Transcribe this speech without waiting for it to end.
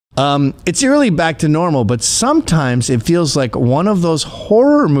It's eerily back to normal, but sometimes it feels like one of those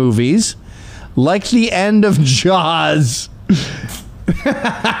horror movies, like the end of Jaws.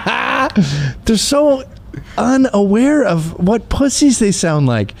 They're so unaware of what pussies they sound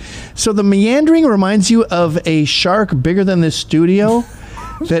like. So the meandering reminds you of a shark bigger than this studio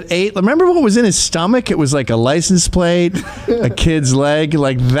that ate. Remember what was in his stomach? It was like a license plate, a kid's leg.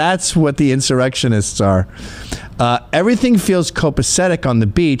 Like, that's what the insurrectionists are. Everything feels copacetic on the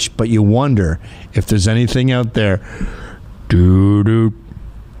beach, but you wonder if there's anything out there. Doo-doop.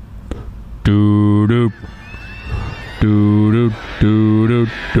 Doo-doop. Doo-doop. Doo-doop.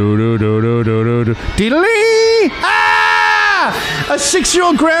 Doo-doop. Dee-lee! Ah! A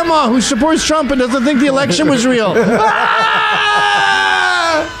 6-year-old grandma who supports Trump and doesn't think the election was real. Ah!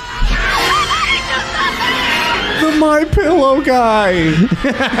 The My Pillow guy.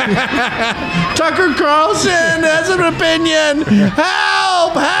 Tucker Carlson has an opinion.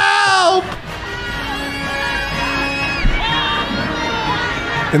 Help! Help!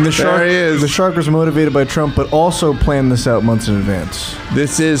 And the shark was motivated by Trump, but also planned this out months in advance.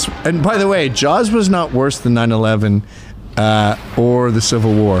 This is, and by the way, Jaws was not worse than 9/11 or the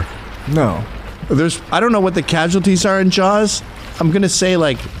Civil War. No. I don't know what the casualties are in Jaws. I'm going to say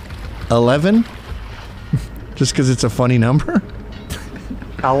like 11. Just because it's a funny number.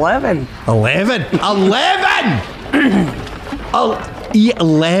 11. 11. 11.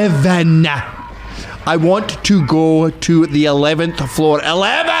 11. I want to go to the 11th floor.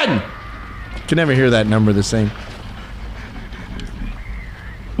 11. You can never hear that number the same.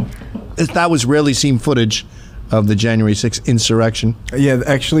 That was rarely seen footage of the January 6th insurrection. Yeah,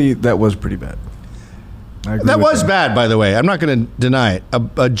 actually, that was pretty bad. That was bad, by the way. I'm not going to deny it.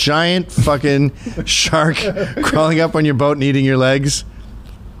 A giant fucking shark crawling up on your boat and eating your legs.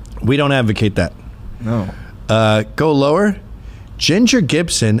 We don't advocate that. No. Go lower. Ginger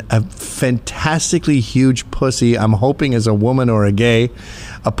Gibson, a fantastically huge pussy, I'm hoping is a woman or a gay,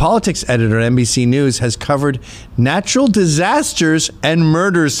 a politics editor at NBC News, has covered natural disasters and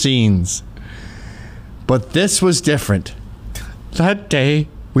murder scenes. But this was different. That day,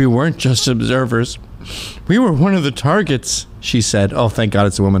 we weren't just observers. We were one of the targets, she said. Oh, thank God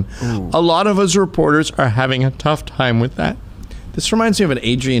it's a woman. Ooh. A lot of us reporters are having a tough time with that. This reminds me of an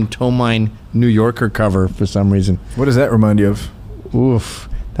Adrian Tomine New Yorker cover for some reason. What does that remind you of? Oof.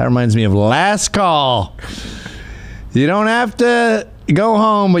 That reminds me of Last Call. You don't have to go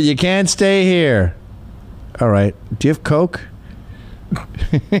home, but you can't stay here. All right. Do you have Coke?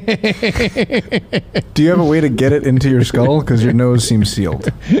 Do you have a way to get it into your skull? Because your nose seems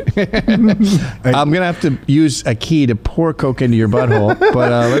sealed. I'm going to have to use a key to pour Coke into your butthole.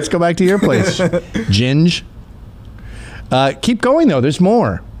 But let's go back to your place. Ginge. Keep going, though. There's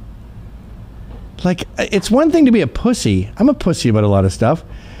more. Like, it's one thing to be a pussy. I'm a pussy about a lot of stuff.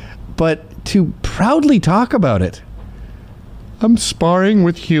 But to proudly talk about it. I'm sparring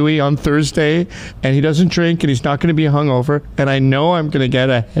with Huey on Thursday, and he doesn't drink, and he's not going to be hungover, and I know I'm going to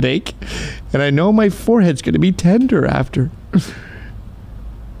get a headache, and I know my forehead's going to be tender after.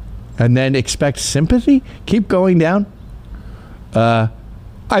 And then expect sympathy? Keep going down.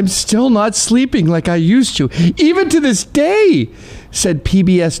 I'm still not sleeping like I used to, even to this day, said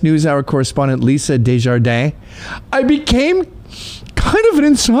PBS NewsHour correspondent Lisa Desjardins. I became kind of an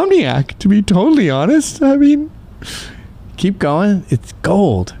insomniac, to be totally honest. I mean, keep going. It's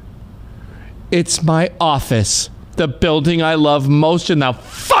gold. It's my office, the building I love most in the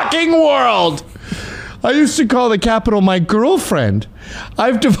fucking world. I used to call the Capitol my girlfriend.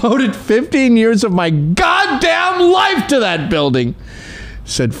 I've devoted 15 years of my goddamn life to that building,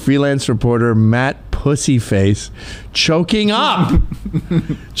 said freelance reporter Matt Pussyface, choking up.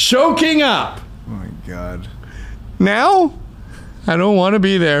 Choking up. Oh my God. Now, I don't want to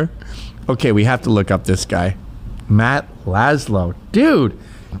be there. Okay, we have to look up this guy. Matt Laszlo. Dude,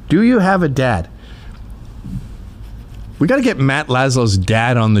 do you have a dad? We got to get Matt Laszlo's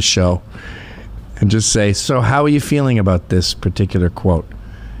dad on the show and just say, so how are you feeling about this particular quote?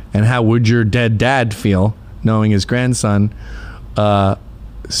 And how would your dead dad feel knowing his grandson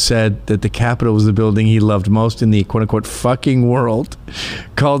said that the Capitol was the building he loved most in the quote-unquote fucking world,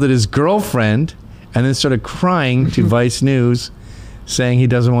 called it his girlfriend, and then started crying to Vice News, saying he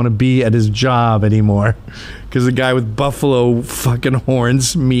doesn't want to be at his job anymore because the guy with buffalo fucking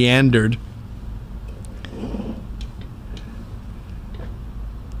horns meandered.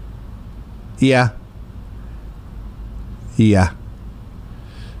 Yeah. Yeah.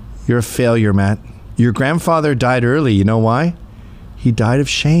 You're a failure, Matt. Your grandfather died early. You know why? He died of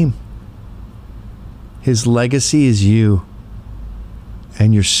shame. His legacy is you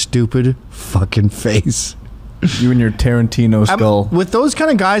and your stupid fucking face. You and your Tarantino skull. With those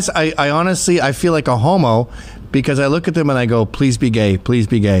kind of guys, I honestly, I feel like a homo because I look at them and I go, please be gay, please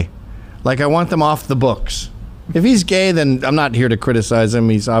be gay. Like, I want them off the books. If he's gay, then I'm not here to criticize him.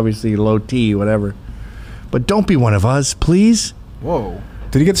 He's obviously low T, whatever. But don't be one of us, please. Whoa.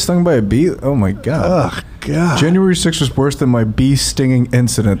 Did he get stung by a bee? Oh, my God. Oh, God. January 6th was worse than my bee stinging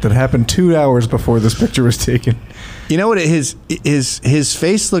incident that happened 2 hours before this picture was taken. You know what? His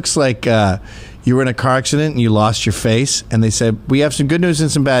face looks like you were in a car accident and you lost your face. And they said, we have some good news and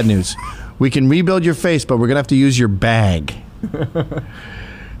some bad news. We can rebuild your face, but we're going to have to use your bag.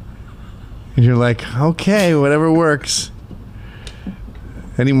 And you're like, okay, whatever works.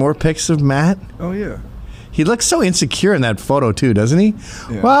 Any more pics of Matt? Oh, yeah. He looks so insecure in that photo, too, doesn't he?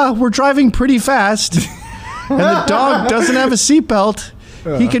 Yeah. Well, we're driving pretty fast. And the dog doesn't have a seatbelt.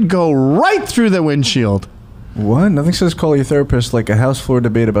 He could go right through the windshield. What? Nothing says call your therapist like a house floor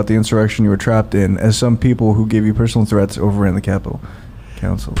debate about the insurrection you were trapped in, as some people who gave you personal threats overran the Capitol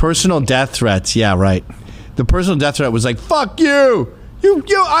Council. Personal death threats. Yeah, right. The personal death threat was like, fuck you. You,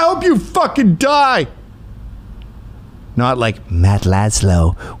 I hope you fucking die. Not like, Matt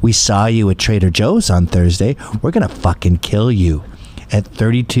Laszlo, we saw you at Trader Joe's on Thursday. We're going to fucking kill you at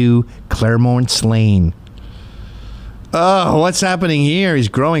 32 Claremont Lane. Oh, what's happening here? He's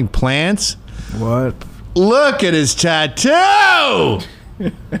growing plants. What? Look at his tattoo.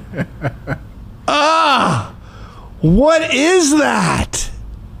 Ah, what is that?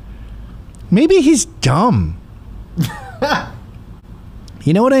 Maybe he's dumb.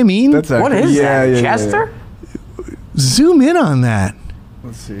 You know what I mean? That's What is that? Chester? Zoom in on that.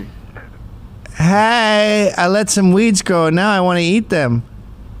 Let's see. Hey, I let some weeds grow and now I want to eat them.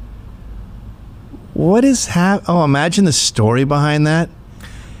 What is oh, imagine the story behind that.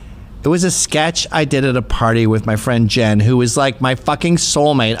 It was a sketch I did at a party with my friend Jen, who is like my fucking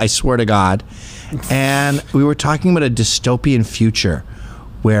soulmate, I swear to God. And we were talking about a dystopian future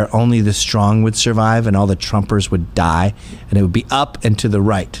where only the strong would survive and all the Trumpers would die, and it would be up and to the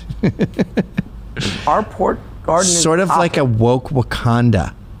right. Our port garden is sort of like a woke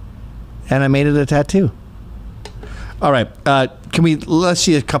Wakanda. And I made it a tattoo. All right. Let's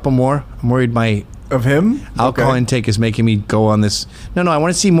see a couple more. I'm worried my Of him? alcohol intake is making me go on this. No, I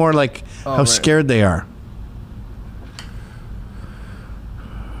want to see more like how scared they are.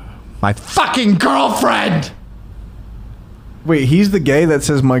 My fucking girlfriend! Wait, he's the gay that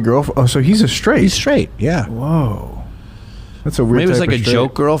says my girlfriend. Oh, so he's a straight. He's straight, yeah. Whoa. That's a weird Maybe it was type like of a straight.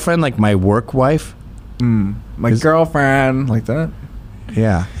 joke girlfriend, like my work wife. My girlfriend. Like that?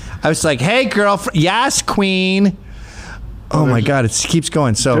 Yeah. I was like, hey, girlfriend. Yes, queen. Oh, my God. It keeps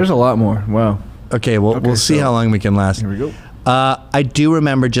going. So There's a lot more. Wow. Okay, we'll see how long we can last. Here we go. I do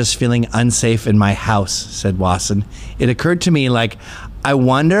remember just feeling unsafe in my house, said Wasson. It occurred to me, like, I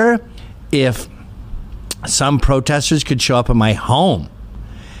wonder if some protesters could show up at my home.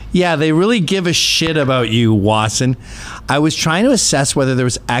 Yeah, they really give a shit about you, Wasson. I was trying to assess whether there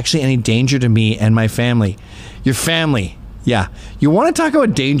was actually any danger to me and my family. Your family. Yeah. You want to talk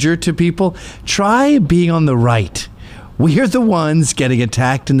about danger to people? Try being on the right. We are the ones getting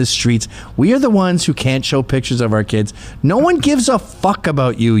attacked in the streets. We are the ones who can't show pictures of our kids. No one gives a fuck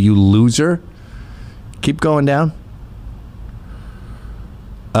about you, you loser. Keep going down.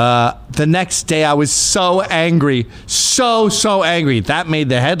 The next day I was so angry. So angry. That made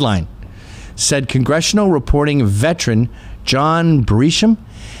the headline. Said congressional reporting veteran John Bresham.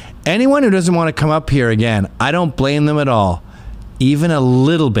 Anyone who doesn't want to come up here again, I don't blame them at all. Even a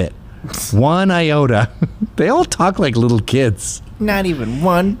little bit. One iota. They all talk like little kids. Not even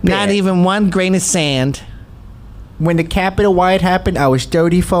one bit. Not even one grain of sand. When the Capitol riot happened, I was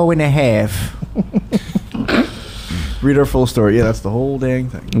 34 and a half. Read our full story. Yeah, that's the whole dang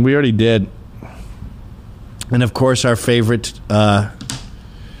thing. We already did. And of course, our favorite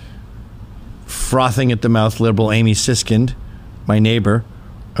frothing at the mouth liberal Amy Siskind, my neighbor,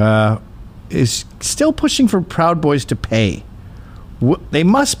 is still pushing for Proud Boys to pay. They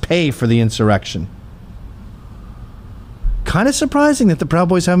must pay for the insurrection. Kind of surprising that the Proud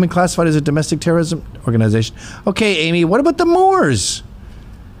Boys haven't been classified as a domestic terrorism organization. Okay, Amy, what about the Moors?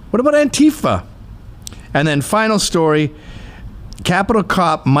 What about Antifa? And then final story, Capitol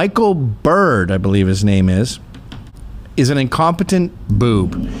cop Michael Bird, I believe his name is an incompetent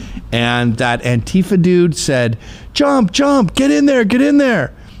boob. And that Antifa dude said, jump, get in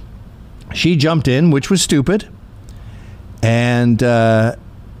there. She jumped in, which was stupid. And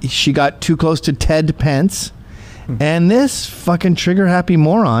she got too close to Ted Pence. And this fucking trigger-happy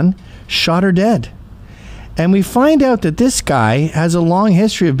moron shot her dead. And we find out that this guy has a long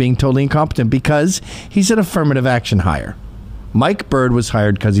history of being totally incompetent because he's an affirmative action hire. Mike Bird was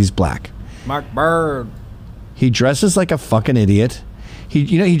hired because he's black. Mark Bird. He dresses like a fucking idiot.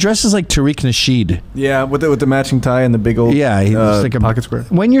 He dresses like Tariq Nasheed. Yeah, with the matching tie and the big old He's like a pocket square.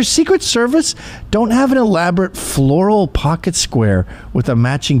 When you're Secret Service, don't have an elaborate floral pocket square with a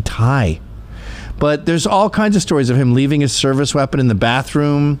matching tie. But there's all kinds of stories of him leaving his service weapon in the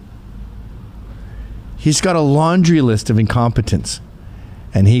bathroom. He's got a laundry list of incompetence.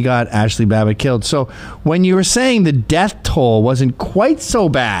 And he got Ashley Babbitt killed. So when you were saying the death toll wasn't quite so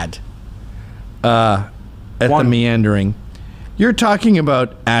bad at the meandering, you're talking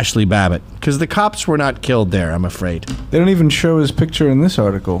about Ashley Babbitt, because the cops were not killed there, I'm afraid. They don't even show his picture in this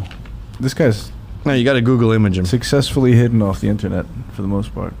article. This guy's No, you got to Google image him. successfully hidden off the internet for the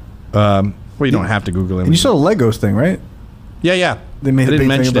most part. Well, you don't have to Google image And you saw him. the Legos thing, right? Yeah. They made I a didn't big thing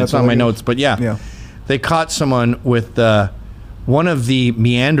mention it. about It's the on my Legos. notes, but Yeah. They caught someone with one of the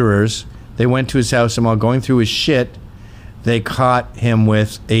meanderers. They went to his house, and while going through his shit, they caught him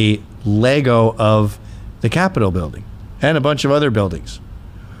with a Lego of the Capitol building and a bunch of other buildings.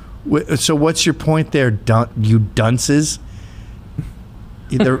 So what's your point there, you dunces?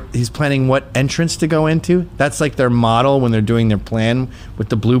 He's planning what entrance to go into? That's like their model when they're doing their plan with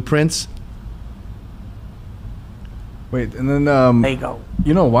the blueprints. Wait, and then Lego.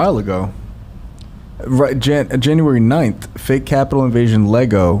 a while ago, right, January 9th, fake Capitol invasion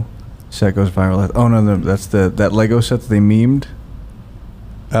Lego set goes viral. Oh no, that's that Lego set that they memed.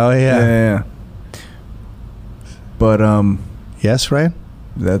 Oh Yeah. But yes, Ryan.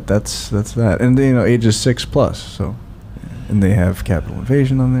 that's that, and ages 6+. So, and they have Capitol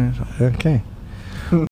invasion on there. So. Okay.